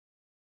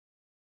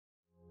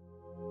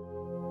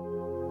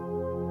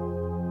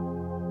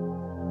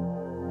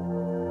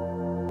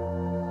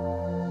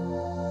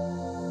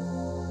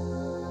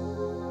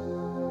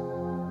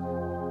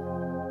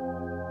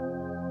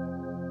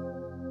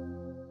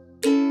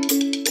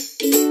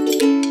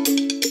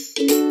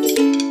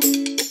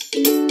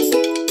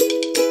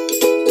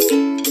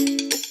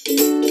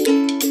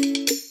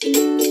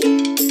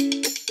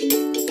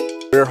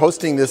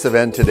hosting this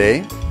event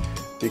today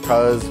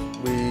because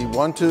we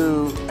want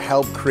to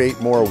help create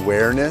more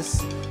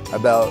awareness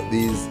about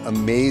these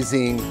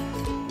amazing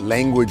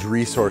language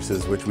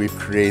resources which we've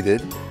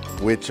created,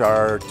 which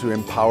are to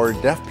empower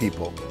deaf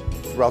people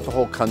throughout the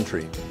whole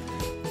country.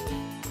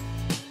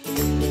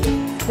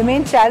 The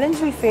main challenge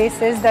we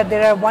face is that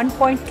there are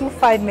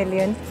 1.25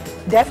 million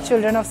deaf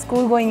children of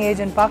school-going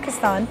age in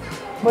Pakistan,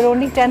 but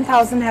only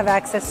 10,000 have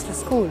access to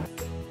school.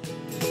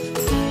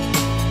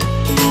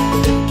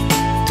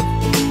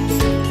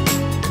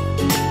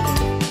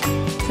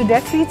 So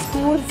Deaf Read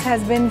Schools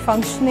has been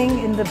functioning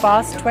in the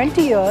past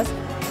 20 years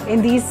in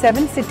these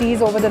 7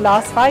 cities over the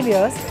last 5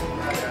 years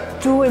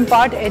to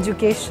impart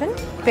education,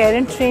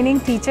 parent training,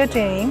 teacher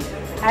training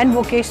and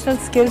vocational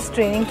skills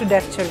training to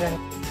deaf children.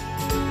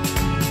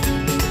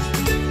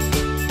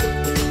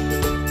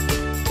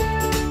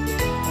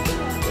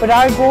 But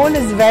our goal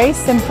is very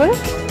simple,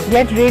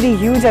 yet really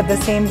huge at the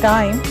same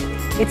time.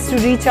 It's to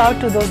reach out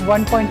to those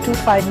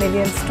 1.25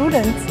 million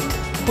students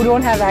who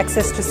don't have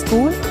access to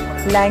school,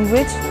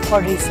 language or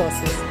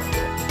resources.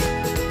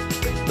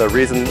 The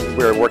reason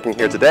we're working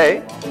here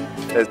today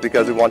is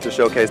because we want to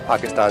showcase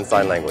Pakistan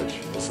Sign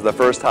Language. This is the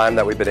first time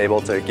that we've been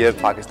able to give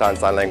Pakistan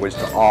Sign Language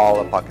to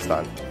all of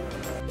Pakistan.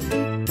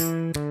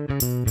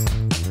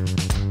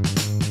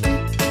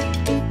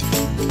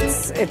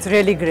 It's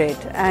really great,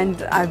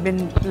 and I've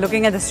been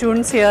looking at the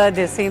students here.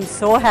 They seem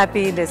so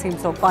happy, they seem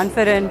so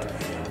confident,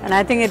 and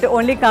I think it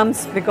only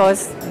comes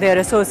because they're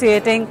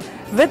associating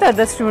with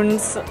other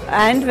students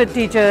and with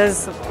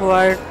teachers who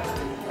are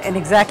in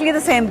exactly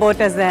the same boat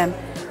as them,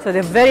 so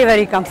they're very,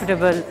 very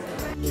comfortable.